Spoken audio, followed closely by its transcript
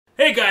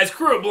Hey guys,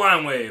 crew of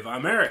Blind Wave.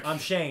 I'm Eric. I'm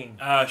Shane.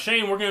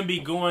 Shane, we're going to be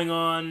going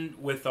on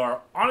with our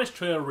Honest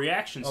Trailer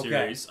Reaction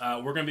Series.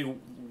 We're going to be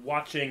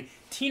watching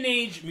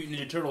Teenage Mutant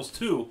Ninja Turtles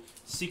 2,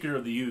 Secret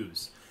of the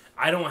Ooze.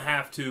 I don't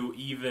have to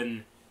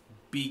even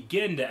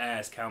begin to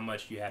ask how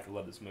much you have to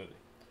love this movie.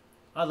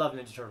 I love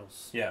Ninja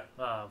Turtles. Yeah.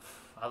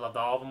 I love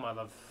all of them. I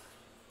love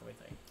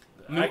everything.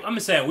 I'm going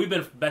to say, we've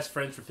been best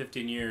friends for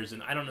 15 years,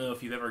 and I don't know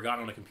if you've ever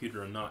gotten on a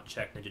computer and not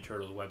checked Ninja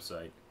Turtles'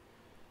 website.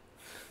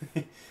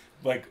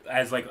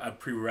 As a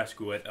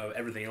prerequisite of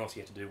everything else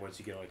you have to do once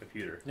you get on a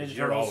computer. Ninja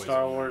Turtles,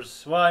 Star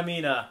Wars. Well, I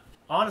mean,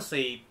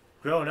 honestly,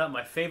 growing up,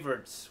 my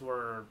favorites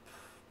were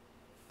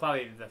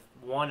probably the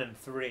 1 and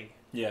 3.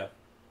 Yeah.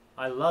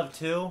 I love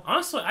 2.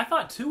 Honestly, I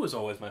thought 2 was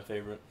always my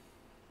favorite.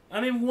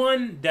 I mean,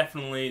 1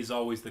 definitely is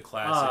always the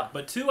classic,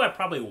 but 2 I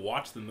probably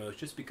watched the most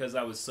just because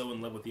I was so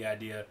in love with the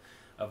idea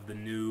of the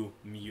new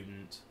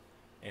mutant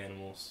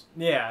animals.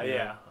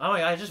 Yeah.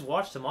 I just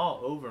watched them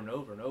all over and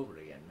over and over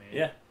again, man.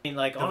 Yeah. I mean,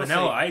 like, the honestly,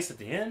 Vanilla Ice at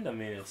the end, I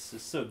mean, it's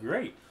just so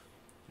great.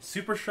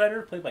 Super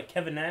Shredder, played by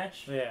Kevin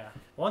Nash. Yeah.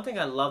 One thing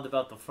I loved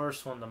about the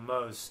first one the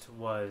most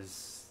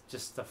was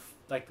just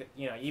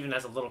even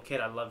as a little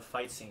kid, I loved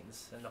fight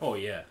scenes.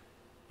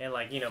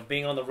 And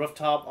being on the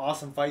rooftop,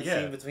 awesome fight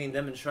scene between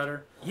them and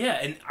Shredder. Yeah,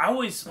 and I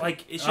always,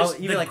 it's just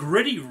the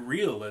gritty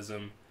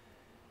realism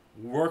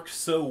worked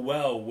so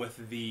well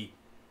with the,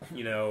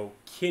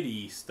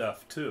 kiddie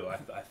stuff, too,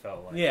 I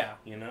felt like. Yeah.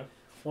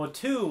 Well,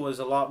 2 was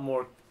a lot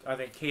more, I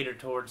think, catered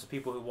towards the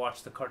people who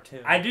watched the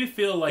cartoon. I do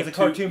feel like the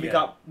cartoon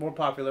got more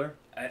popular.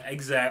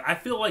 Exactly. I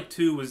feel like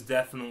 2 was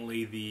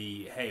definitely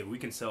the, hey, we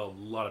can sell a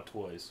lot of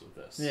toys with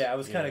this. Yeah, it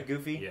was kind of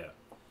goofy. Yeah.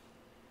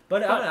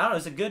 But I don't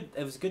know,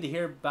 it was good to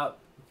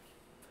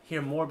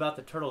hear more about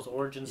the Turtles'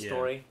 origin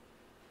story.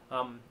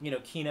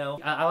 Keno.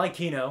 I like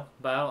Keno,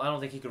 but I don't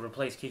think he could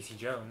replace Casey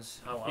Jones.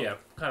 I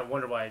kind of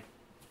wonder why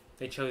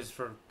they chose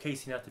for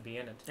Casey not to be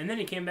in it. And then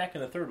he came back in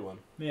the third one.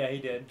 Yeah, he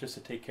did. Just to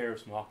take care of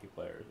some hockey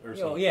players. But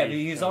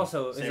he was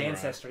also his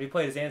ancestor. He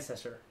played his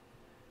ancestor.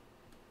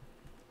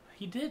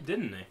 He did,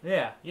 didn't he?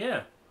 Yeah.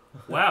 Yeah.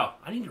 Wow.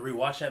 I need to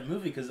rewatch that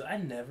movie because I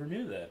never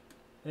knew that.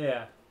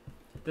 Yeah.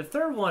 The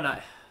third one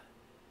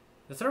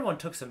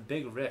took some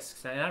big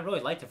risks, and I really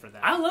liked it for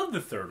that. I love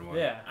the third one.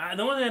 Yeah.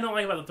 The one thing I don't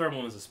like about the third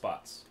one is the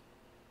spots.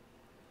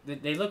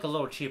 They look a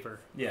little cheaper.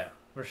 Yeah.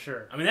 For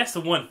sure. I mean, that's the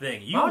one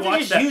thing. Why don't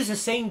you just use the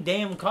same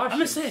damn costumes? I'm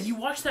just saying, you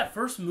watch that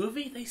first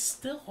movie, they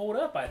still hold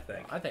up, I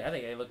think. I think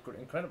they look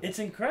incredible. It's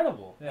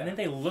incredible. Yeah. I think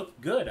they look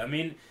good. I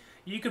mean,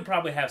 you could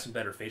probably have some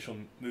better facial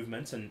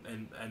movements and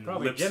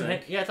probably lip Jim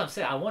sync. Yeah, that's what I'm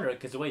saying. I wonder,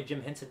 because the way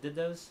Jim Henson did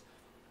those,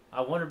 I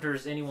wonder if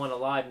there's anyone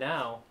alive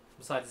now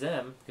besides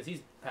them, because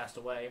he's passed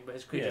away, but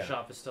his creature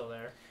shop is still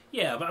there.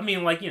 Yeah, but I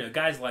mean,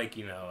 guys like,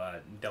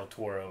 Del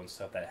Toro and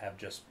stuff that have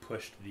just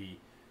pushed the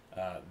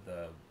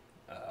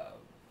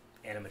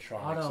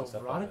animatronics and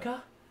stuff like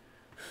that.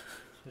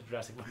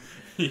 Jurassic Park.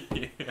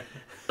 Yeah.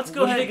 Let's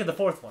go ahead. What do you think of the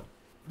fourth one?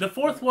 The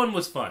fourth one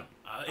was fun.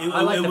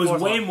 It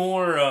was way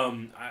more,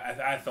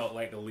 I felt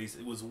like, at least,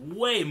 it was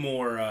way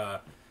more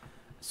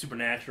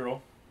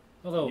supernatural.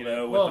 With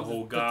the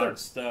whole god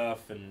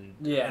stuff and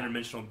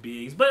interdimensional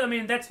beings. But, I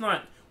mean, that's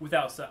not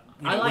without the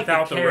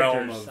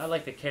realm of... I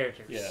like the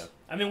characters. Yeah.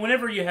 I mean,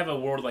 whenever you have a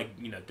world like,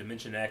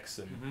 Dimension X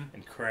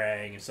and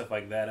Krang and stuff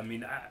like that, I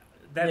mean...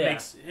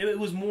 makes it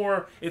was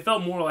more. It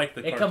felt more like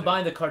the. It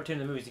combined the cartoon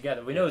and the movies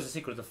together. We know it's a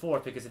sequel to the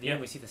fourth because at the end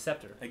we see the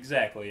scepter.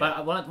 Exactly.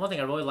 But one thing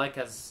I really like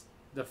is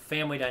the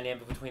family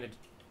dynamic between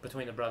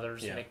the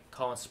brothers. Yeah. Like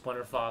calling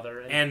Splinter father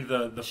and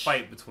the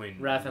fight between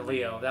Raph and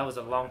Leo. That was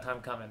a long time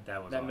coming.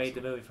 That awesome. Made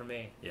the movie for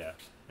me. Yeah,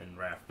 and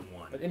Raph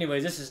won. But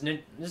anyways, this is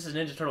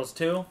Ninja Turtles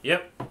 2.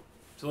 Yep.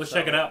 So let's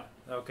check it out.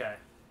 Okay.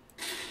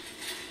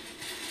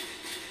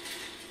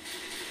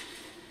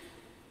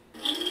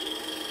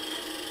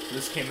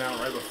 This came out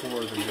right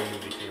before the new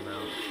movie came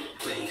out.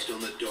 Based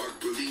on the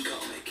dark, brooding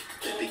comic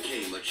that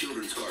became a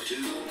children's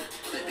cartoon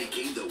that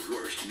became the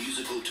worst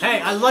musical.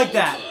 Hey, I like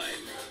that.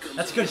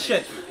 That's good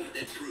shit.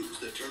 That proves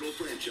the Turtle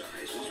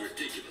franchise was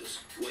ridiculous.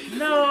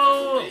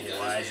 No, it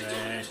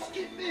wasn't.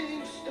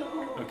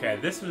 Okay,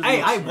 this was.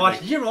 Hey,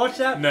 did you ever watch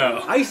that?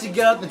 No. I used to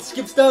get up and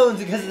skip stones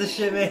because of this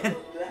shit, man.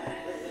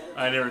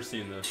 I never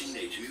seen this.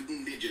 Teenage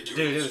Mutant Ninja Turtles.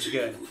 Dude, it was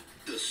good.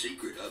 The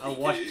secret of I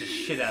watched the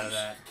shit out of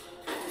that.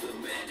 The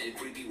man in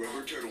creepy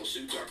rubber turtle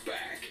suits are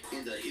back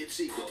in the hit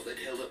sequel that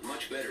held up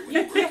much better when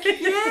you were a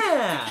kid.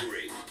 Yeah!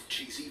 Featuring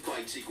cheesy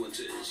fight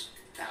sequences,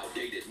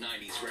 outdated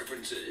 90s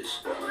references,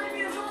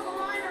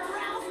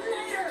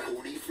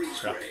 corny freeze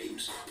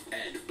frames,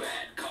 and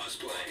bad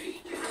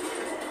cosplay.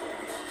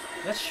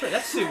 That's true.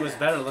 That suit was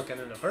better looking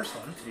than the first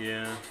one.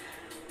 Yeah.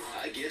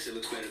 I guess it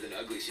looks better than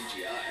ugly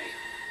CGI.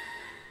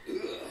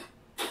 Ugh.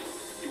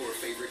 Your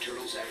favorite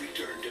turtles have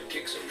returned to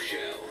kick some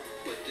shell.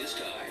 But this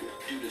time,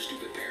 due to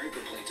stupid parent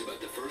complaints about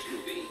the first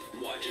movie,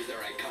 watch as their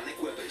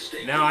iconic weapons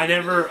stay. Now,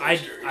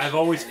 I've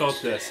always felt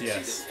this,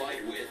 yes. See them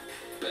fight with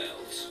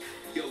belts,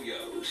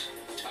 yo-yos,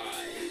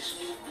 ties,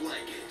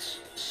 blankets,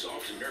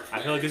 soft Nerf.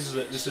 I feel like this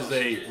is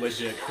a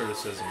legit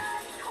criticism.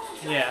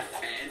 Yeah.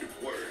 And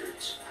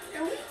words.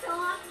 Can we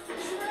talk?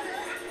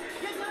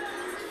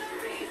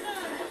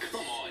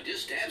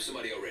 stab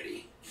somebody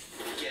already.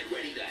 Get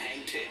ready to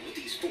hang 10 with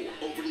these 4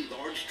 overly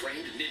large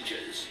trained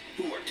ninjas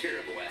who are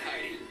terrible at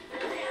hiding.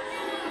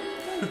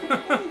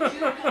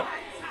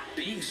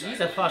 He's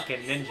a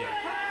fucking ninja.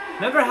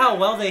 Remember how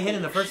well they hit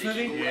in the first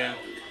movie? Yeah.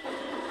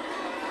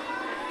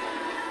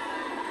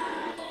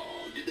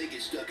 Oh, did they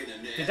get stuck in a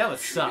net? Dude, that would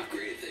suck.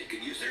 Great if they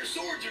could use their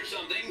swords or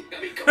something.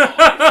 I mean, come on.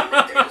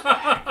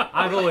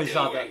 I've always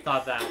thought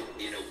that.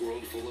 In a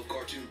world full of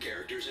cartoon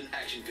characters and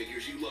action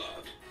figures you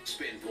loved,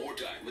 spend more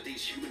time with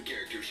these human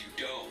characters you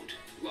don't.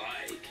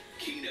 Like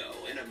Kino,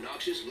 an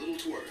obnoxious little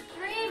twerp.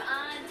 Dream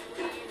on.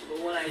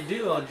 But when I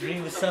do, I'll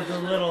dream of something a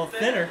little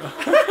thinner.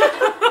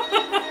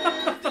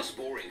 This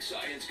boring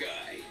science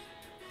guy.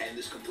 And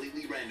this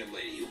completely random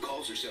lady who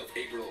calls herself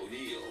April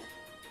O'Neil.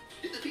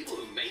 Did the people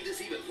who made this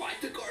even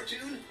like the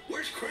cartoon?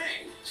 Where's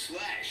Krang?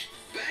 Slash?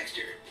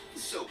 Baxter?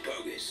 So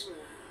bogus.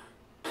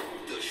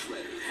 The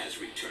Shredder has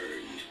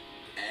returned.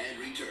 And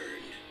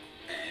returned.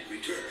 And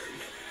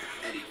returned.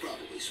 And he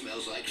probably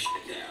smells like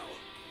shit now.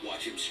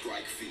 Watch him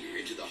strike fear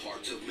into the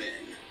hearts of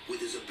men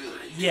with his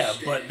ability. Yeah,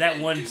 but that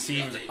one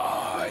scene,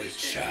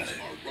 challenge.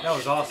 That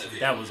was awesome.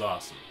 That was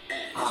awesome.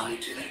 And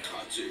his Lieutenant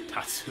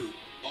Tatsu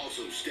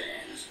also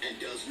stands and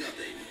does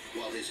nothing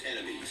while his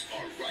enemies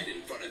are right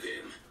in front of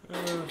him.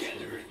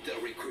 Together, they'll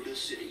recruit a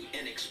city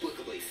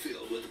inexplicably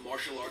filled with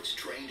martial arts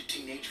trained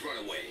teenage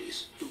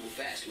runaways who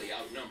vastly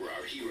outnumber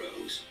our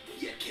heroes,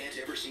 yet can't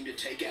ever seem to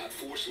take out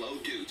 4 slow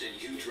dudes in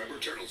huge rubber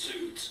turtle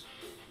suits.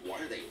 Why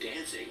are they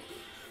dancing?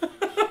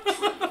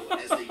 Tremble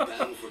as they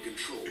battle for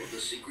control of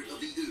the secret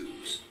of the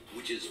Ooze,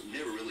 which is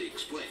never really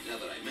explained now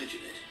that I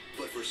mention it,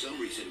 but for some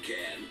reason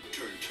can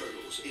turn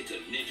turtles into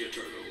Ninja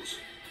Turtles,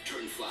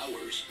 turn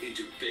flowers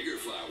into bigger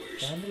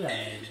flowers,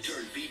 and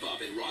turn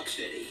Bebop and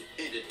Rocksteady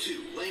into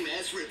 2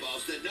 lame-ass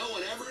ripoffs that no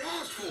one ever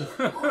asked for.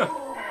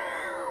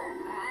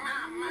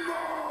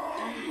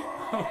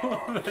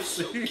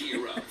 So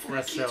gear up for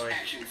a kid's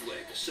action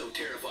flick, so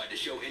terrified to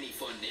show any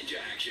fun ninja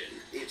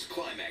action. Its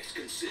climax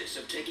consists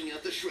of taking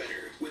out the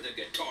Shredder with a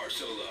guitar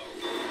solo.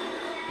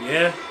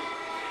 Yeah.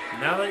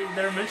 Now that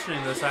they're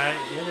mentioning this, well,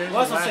 I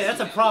was gonna say, that's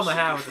a problem I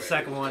have with the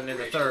second one and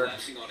the third.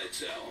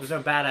 There's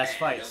no badass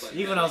fights.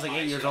 Even when I was like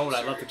 8 years old,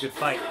 I loved a good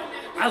fight.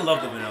 I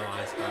love the Vanilla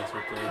Ice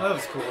concert though. Oh, that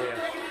was cool,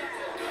 yeah.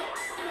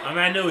 I mean,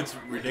 I know it's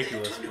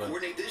ridiculous, but...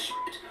 Coordinate this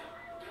shit.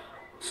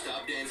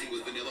 Stop dancing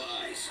with Vanilla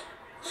Ice.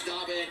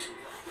 Stop it.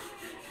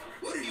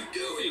 What are you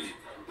doing?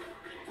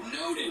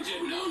 No,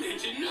 Ninja, no,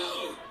 Ninja,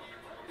 no!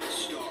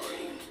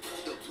 Starring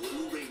the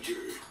Blue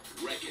Ranger,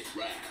 Wreck-It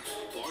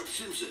Ralph, Bart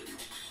Simpson,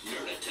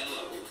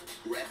 Nerdatello,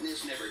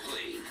 Redness Never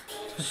Clean,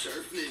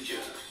 Surf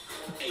Ninja,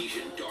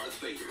 Asian Darth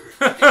Vader,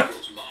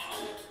 April's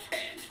mom,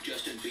 and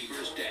Justin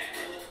Bieber's dad.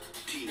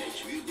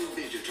 Teenage Mutant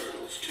Ninja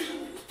Turtles 2,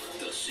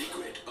 The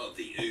Secret of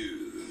the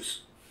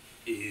Ooze.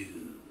 Ooze.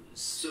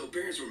 So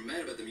parents were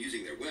mad about them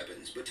using their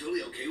weapons, but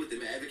totally okay with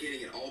them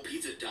advocating an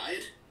all-pizza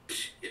diet?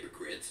 Psh,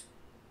 hypocrites.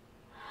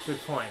 Good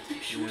point. Be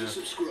sure to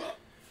subscribe.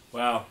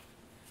 Wow.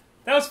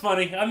 That was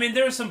funny. I mean,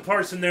 there's some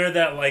parts in there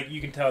that, like, you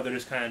can tell they're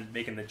just kind of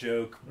making the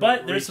joke.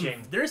 But there's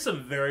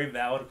some very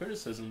valid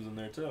criticisms in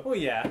there, too. Oh,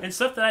 yeah. And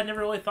stuff that I never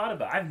really thought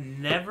about. I've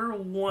never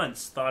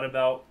once thought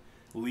about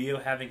Leo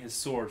having his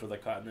swords where they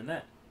caught in the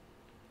net.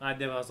 I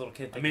did when I was a little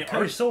kid. I mean,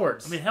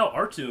 swords. I mean, hell,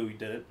 R2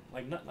 did it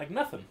like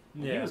nothing.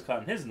 Yeah. He was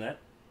caught in his net.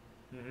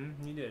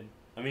 Mm-hmm, he did.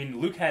 I mean,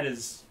 Luke had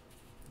his...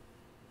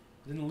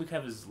 Didn't Luke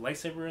have his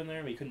lightsaber in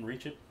there? But he couldn't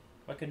reach it.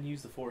 Why couldn't he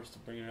use the Force to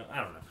bring it out?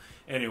 I don't know.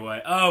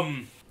 Anyway,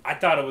 I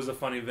thought it was a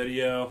funny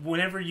video.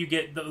 Whenever you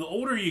get... The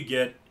older you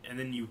get, and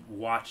then you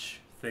watch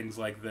things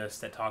like this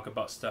that talk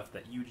about stuff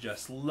that you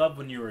just loved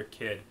when you were a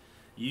kid,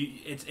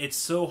 it's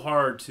so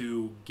hard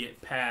to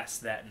get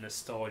past that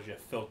nostalgia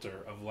filter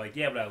of like,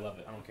 yeah, but I love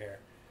it. I don't care.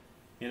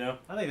 You know?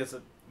 I think that's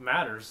what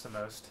matters the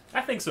most.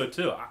 I think so,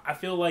 too. I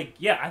feel like...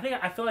 Yeah,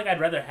 I feel like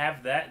I'd rather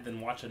have that than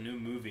watch a new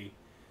movie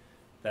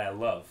that I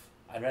love.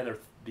 I'd rather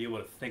be able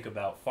to think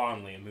about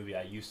fondly a movie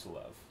I used to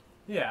love.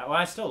 Yeah, well,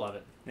 I still love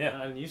it.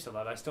 Yeah. I used to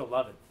love it. I still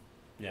love it.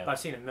 Yeah. If I've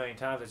seen it a million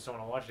times, I just don't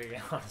want to watch it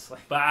again, honestly.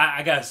 But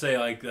I gotta say,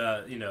 like,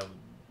 you know,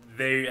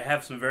 they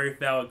have some very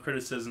valid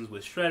criticisms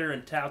with Shredder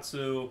and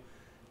Tatsu,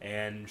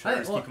 and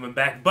Shredder's keep coming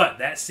back. But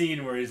that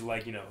scene where he's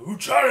like, you know, who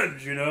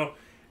challenged, you know?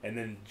 And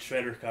then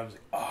Shredder comes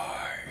like,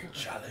 I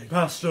challenge.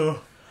 Master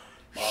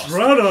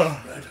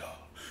Shredder.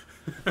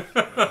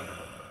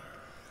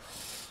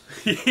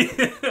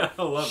 Yeah,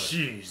 I love it.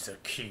 She's the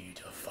key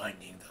to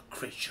finding the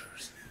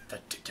creatures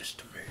that did this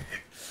to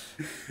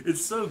me.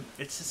 It's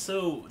just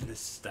so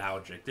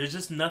nostalgic. There's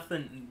just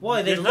nothing.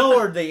 Well, they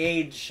lowered the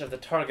age of the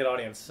target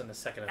audience in the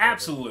second.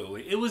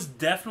 Absolutely, it was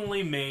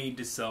definitely made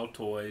to sell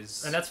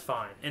toys, and that's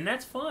fine. And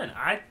that's fun.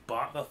 I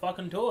bought the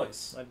fucking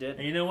toys. I did.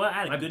 And you know what?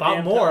 I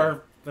bought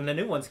more when the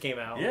new ones came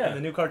out. Yeah, and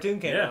the new cartoon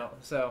came out.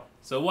 So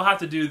we'll have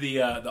to do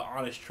the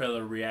honest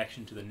trailer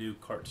reaction to the new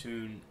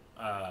cartoon.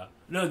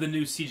 No, the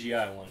new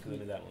CGI one, because I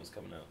knew that one was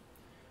coming out.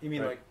 You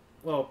mean like,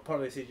 well,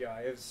 partly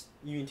CGI.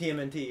 You mean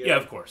TMNT? Yeah,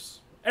 of course.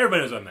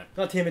 Everybody knows what I meant.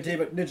 Not TMNT,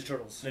 but Ninja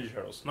Turtles. Ninja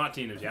Turtles, not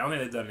TMNT. I don't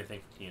think they've done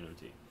anything for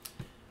TMNT.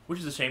 which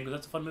is a shame because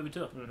that's a fun movie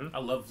too. I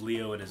love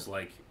Leo in his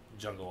like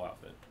jungle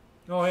outfit.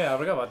 Oh yeah, I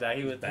forgot about that.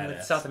 He went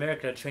to South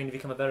America trained to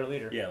become a better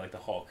leader. Yeah, like the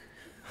Hulk.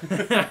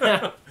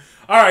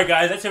 All right,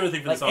 guys, that's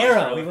everything for like this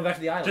Arrow. We went back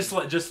to the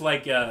island. Just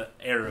like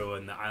Arrow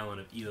and the island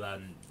of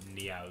Ilan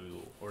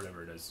Niau or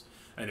whatever it is.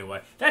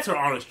 Anyway, that's our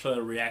honest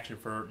trailer reaction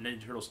for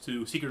Ninja Turtles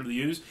 2: Secret of the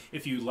Ooze.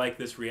 If you like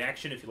this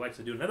reaction, if you'd like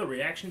to do another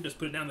reaction, just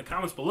put it down in the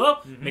comments below.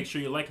 Make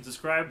sure you like and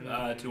subscribe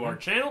to our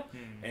channel.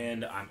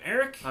 And I'm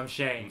Eric. I'm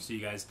Shane. We'll see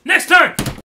you guys next time.